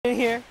in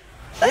here.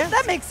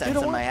 That makes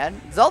sense in my head.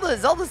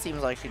 Zelda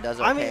seems like she does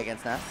okay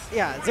against Ness.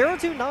 Yeah,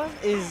 ZeroTwoNone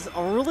is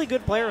a really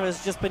good player who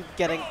has just been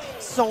getting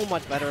so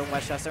much better in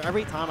Westchester.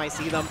 Every time I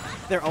see them,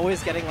 they're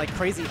always getting like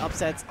crazy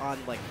upsets on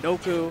like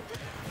Noku,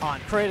 on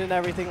Crit and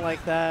everything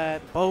like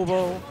that,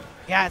 Bobo,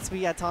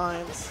 Gatsby at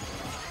times.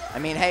 I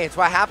mean, hey, it's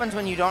what happens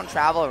when you don't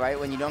travel, right?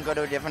 When you don't go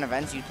to different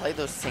events, you play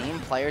those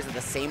same players at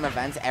the same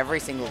events every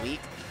single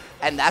week.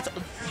 And that's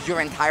your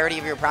entirety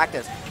of your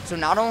practice. So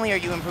not only are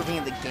you improving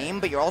in the game,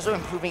 but you're also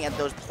improving at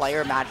those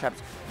player matchups.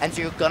 And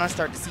so you're going to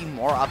start to see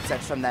more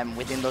upsets from them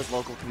within those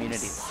local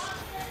communities.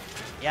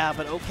 Yeah,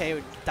 but okay,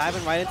 we're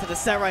diving right into the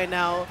set right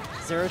now.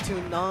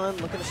 ZeroTwoNone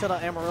looking to shut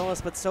out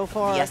Amaryllis, but so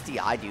far... The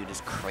SDI dude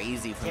is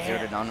crazy from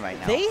ZeroTwoNone right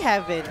now. They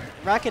have been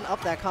racking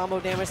up that combo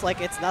damage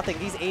like it's nothing.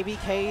 These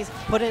ABKs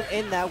putting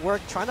in that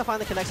work, trying to find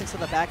the connections to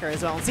the backer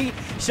as well. And see,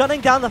 shutting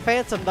down the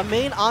Phantom, the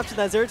main option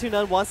that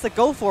ZeroTwoNone wants to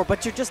go for,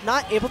 but you're just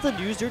not able to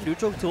use your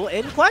neutral tool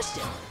in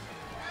question.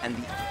 And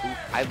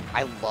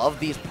I love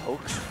these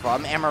pokes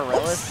from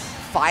Amaryllis,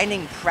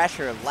 finding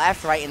pressure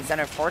left, right, and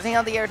center, forcing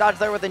out the air dodge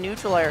there with the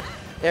neutral air.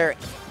 They're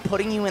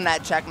putting you in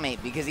that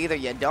checkmate because either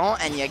you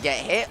don't and you get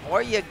hit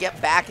or you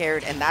get back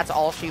aired, and that's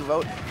all she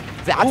wrote.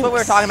 That's what we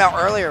were talking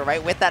about earlier,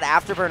 right? With that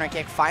afterburner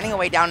kick, finding a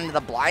way down into the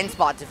blind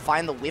spot to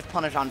find the whiff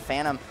punish on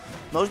Phantom.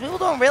 Most people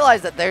don't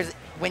realize that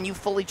when you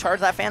fully charge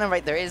that Phantom,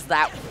 right, there is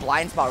that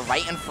blind spot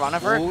right in front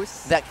of her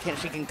that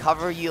she can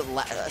cover you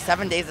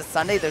 7 days of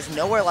Sunday. There's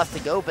nowhere left to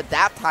go, but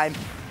that time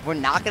we're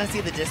not going to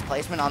see the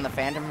displacement on the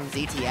Phantom from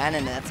ZTN,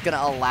 and that's going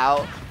to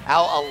allow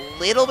out a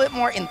little bit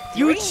more in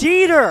theory. You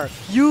cheater!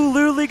 You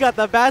literally got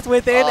the bats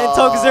within and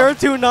took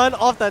ZeroTwoNone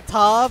off the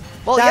top.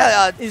 Well,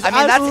 I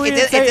mean,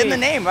 it's in the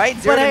name, right?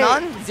 Zero to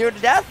none, zero to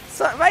death,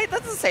 so, right?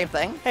 That's the same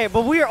thing. Hey,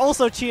 but we are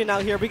also cheating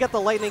out here. We got the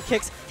lightning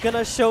kicks,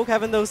 gonna show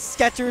having those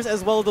Skechers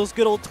as well, those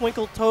good old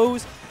twinkle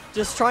toes.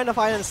 Just trying to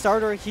find a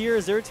starter here.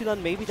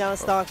 ZeroTwoNone maybe down in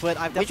stock, but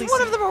I've definitely Which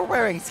one of them are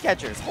wearing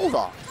Skechers? Hold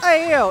on.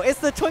 Hey, yo, it's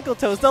the twinkle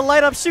toes, the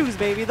light up shoes,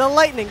 baby, the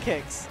lightning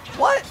kicks.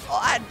 What?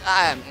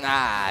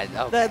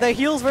 Okay. The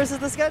heels versus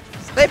the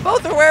Skechers. They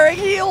both are wearing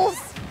heels.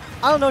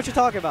 I don't know what you're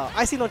talking about.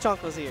 I see no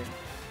chanclas here.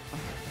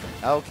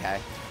 Okay.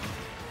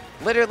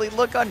 Literally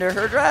look under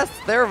her dress.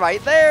 They're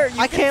right there.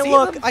 I can't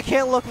look. I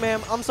can't look,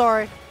 ma'am. I'm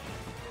sorry.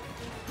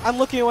 I'm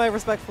looking away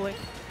respectfully.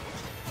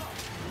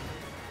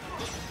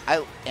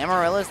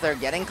 Amaryllis, they're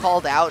getting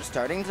called out,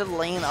 starting to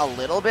lane a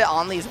little bit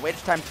on these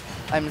witch times.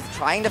 I'm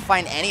trying to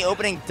find any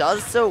opening,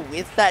 does so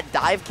with that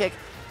dive kick,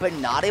 but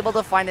not able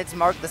to find its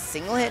mark. The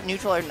single hit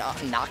neutral are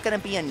not going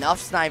to be enough,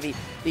 Snivy.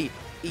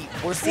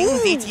 We're seeing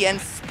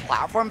ZTN's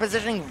platform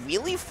positioning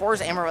really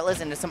force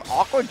Amaryllis into some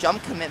awkward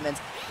jump commitments,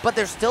 but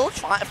they're still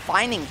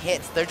finding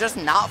hits. They're just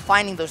not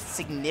finding those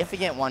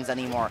significant ones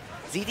anymore.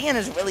 ZTN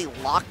has really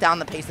locked down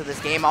the pace of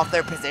this game off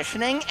their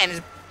positioning and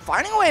is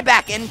finding a way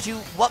back into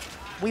what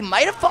we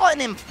might have thought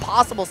an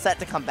impossible set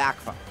to come back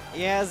from.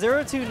 Yeah,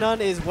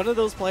 ZeroTwoNone is one of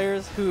those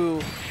players who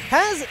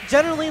has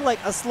generally like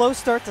a slow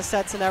start to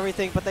sets and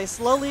everything, but they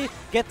slowly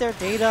get their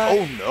data.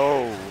 Oh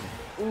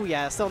no. Ooh,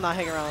 yeah, still not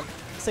hanging around.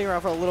 Staying around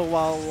for a little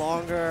while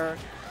longer.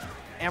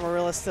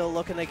 Amaryllis still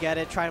looking to get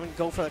it, trying to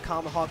go for the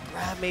Tomahawk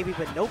grab maybe,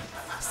 but nope.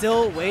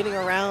 Still waiting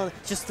around,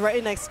 just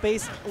threatening next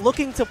space,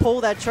 looking to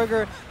pull that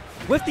trigger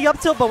with the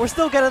up tilt, but we're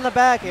still getting the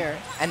back here.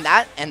 And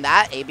that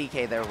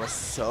ABK there was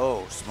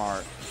so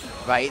smart.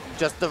 Right?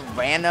 Just the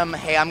random,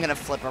 hey, I'm going to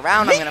flip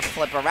around, I'm going to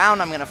flip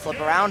around, I'm going to flip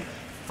around.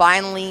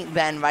 Finally,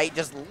 then, right,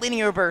 just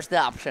linear burst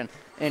option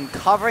and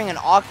covering an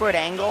awkward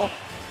angle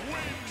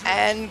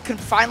and can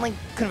finally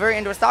convert it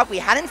into a stock. We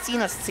hadn't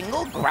seen a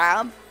single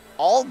grab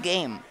all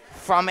game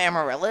from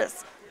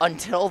Amaryllis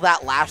until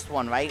that last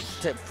one, right,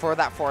 for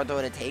that forward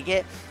throw to take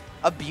it.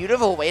 A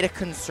beautiful way to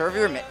conserve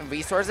your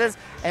resources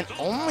and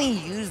only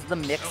use the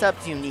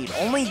mix-ups you need.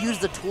 Only use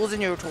the tools in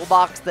your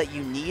toolbox that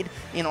you need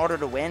in order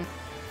to win.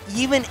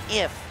 Even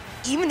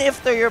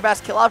if they're your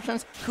best kill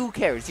options, who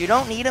cares? You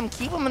don't need them.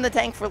 Keep them in the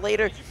tank for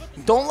later.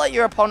 Don't let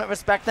your opponent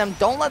respect them.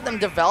 Don't let them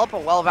develop a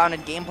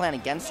well-rounded game plan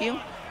against you,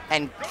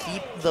 and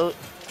keep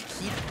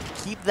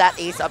that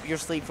ace up your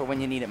sleeve for when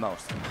you need it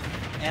most.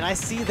 And I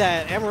see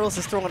that Amaryllis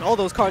is throwing all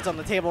those cards on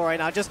the table right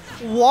now. Just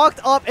walked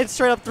up and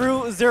straight up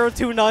threw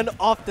ZeroTwoNone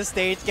off the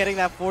stage, getting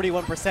that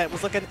 41%.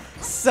 Was looking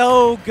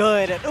so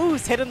good. And ooh,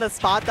 hitting the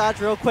spot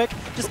dodge real quick.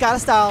 Just got a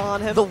style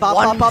on him. The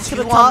pop to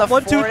the top.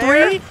 1, 2,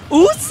 3.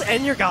 Oops,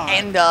 and you're gone.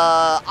 And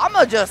I'm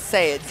going to just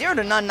say it.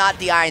 ZeroTwoNone not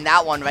DIing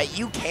that one, right?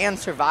 You can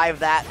survive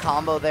that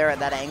combo there at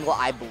that angle,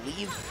 I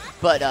believe.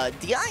 But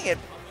DIing it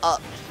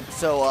up.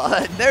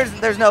 So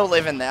there's no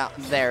living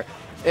there.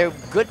 They're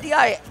good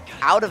DI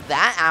out of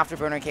that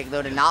afterburner kick,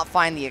 though, to not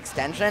find the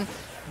extension.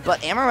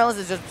 But Amaryllis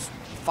is just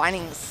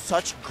finding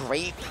such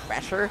great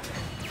pressure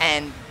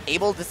and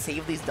able to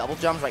save these double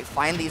jumps, right?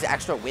 Find these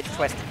extra width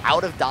twists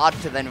out of dodge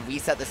to then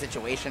reset the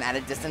situation at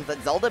a distance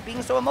that Zelda,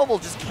 being so immobile,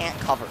 just can't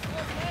cover.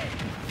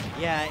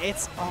 Yeah,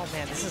 oh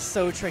man, this is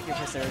so tricky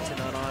for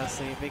ZeroTwoNone,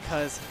 honestly,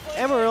 because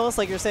Amaryllis,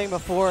 like you're saying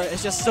before,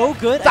 is just so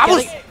good at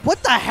getting,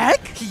 what the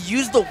heck? He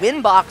used the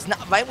win box,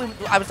 right?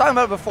 I was talking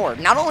about it before.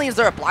 Not only is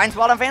there a blind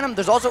spot on Phantom,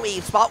 there's also a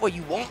spot where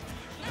you won't,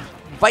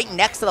 right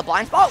next to the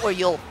blind spot, where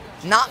you'll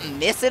not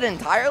miss it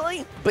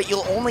entirely, but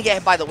you'll only get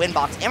hit by the win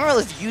box.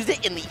 Amaryllis used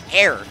it in the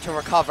air to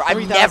recover.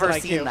 I've never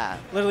seen that.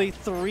 Literally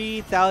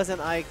 3,000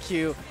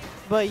 IQ.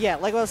 But yeah,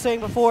 like I was saying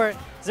before,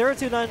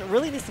 ZeroTwoNone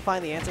really needs to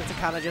find the answer to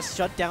kind of just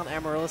shut down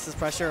Amaryllis'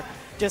 pressure.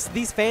 Just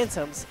these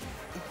Phantoms,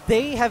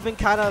 they have been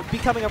kind of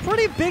becoming a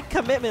pretty big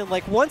commitment.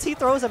 Like once he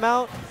throws them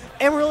out,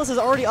 Amaryllis is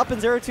already up in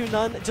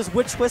ZeroTwoNone, just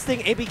witch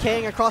twisting,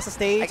 ABKing across the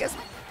stage. I guess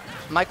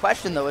my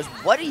question though is,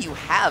 what do you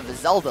have,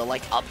 Zelda?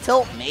 Like up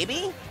tilt,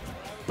 maybe?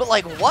 But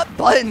like, what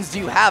buttons do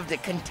you have to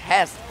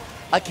contest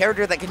a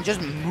character that can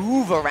just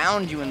move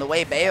around you in the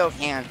way Bayo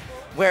can?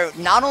 Where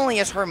not only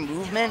is her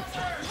movement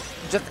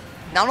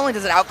not only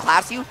does it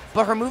outclass you,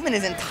 but her movement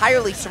is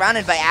entirely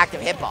surrounded by active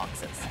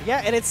hitboxes.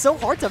 Yeah, and it's so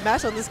hard to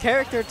match on this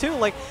character too.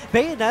 Like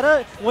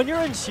Bayonetta, when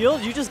you're in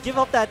shield, you just give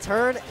up that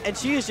turn, and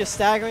she is just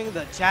staggering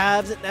the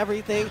jabs and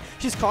everything.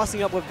 She's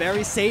crossing up with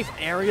very safe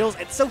aerials.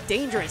 It's so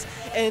dangerous.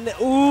 And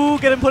ooh,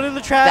 getting put in the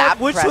trap,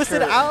 which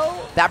twisted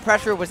out. That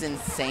pressure was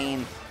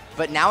insane.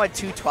 But now at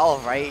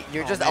 212, right,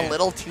 you're just a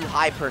little too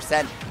high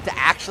percent to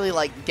actually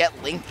like get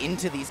linked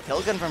into these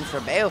kill confirms for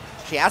Bayo.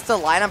 She has to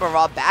line up a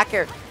raw back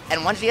air,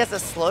 and once she has to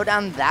slow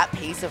down that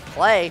pace of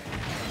play,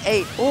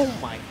 hey, oh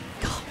my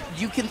god,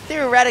 you can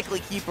theoretically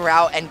keep her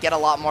out and get a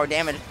lot more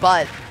damage,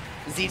 but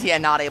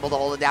ZTN not able to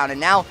hold it down, and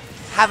now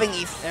having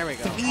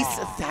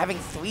having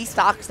three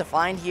stocks to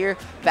find here,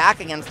 back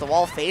against the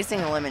wall, facing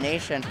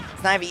elimination,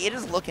 Snivy, it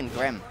is looking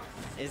grim.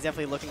 Is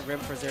definitely looking grim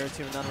for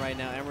ZeroTwoNone right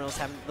now. Amaryllis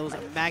having those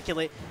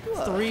immaculate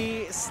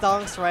 3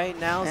 stonks right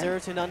now.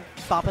 ZeroTwoNone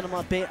bopping him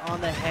a bit on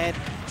the head,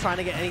 trying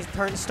to get any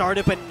turn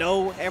started, but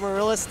no.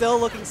 Amaryllis still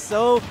looking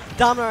so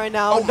dominant right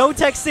now. No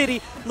Tech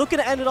City, looking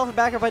to end it off the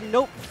backer, but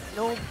nope,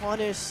 no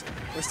punish.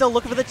 We're still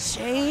looking for the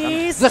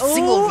chase. The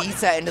single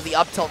V-set into the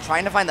up tilt,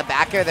 trying to find the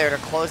back air there to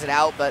close it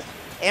out, but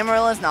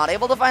Amaryllis not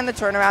able to find the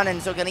turnaround, and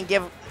so going to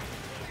give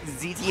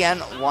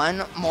ZTN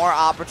one more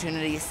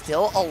opportunity.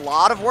 Still a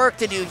lot of work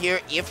to do here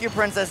if you're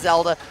Princess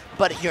Zelda,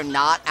 but you're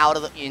not out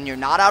of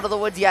the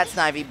woods yet,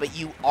 Snivy, but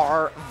you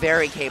are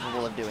very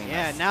capable of doing this.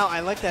 Yeah, now I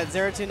like that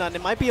ZeroTwoNone.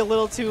 It might be a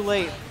little too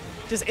late.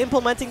 Just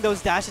implementing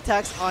those dash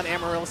attacks on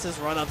Amaryllis'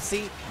 run-up.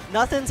 See,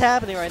 nothing's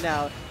happening right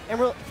now.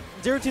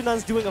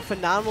 ZeroTwoNone's doing a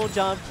phenomenal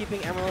job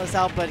keeping Amaryllis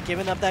out, but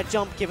giving up that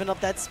jump, giving up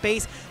that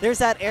space. There's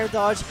that air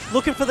dodge,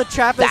 looking for the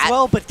trap as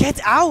well, but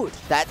gets out.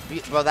 That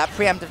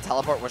preemptive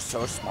teleport was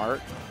so smart.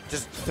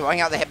 Just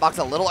throwing out the hitbox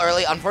a little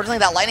early. Unfortunately,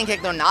 that lightning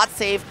kick, though, not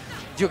safe.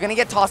 You're going to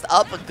get tossed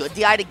up. A good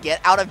DI to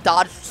get out of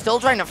dodge. Still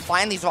trying to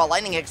find these raw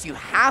lightning kicks. You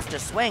have to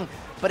swing,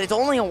 but it's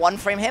only a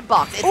 1-frame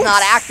hitbox. It's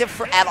not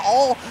active at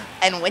all,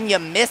 and when you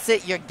miss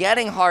it, you're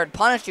getting hard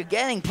punished. You're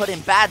getting put in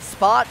bad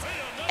spots,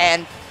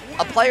 and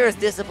a player as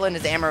disciplined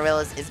as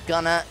Amaryllis is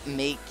going to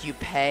make you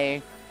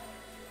pay.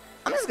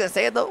 I'm just going to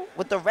say it, though.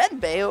 With the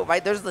red Bayo,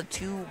 right, there's the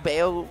 2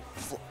 Bayo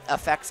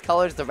effects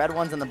colors, the red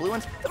ones and the blue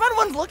ones. The red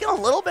one's looking a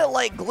little bit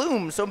like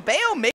Gloom, so Bayo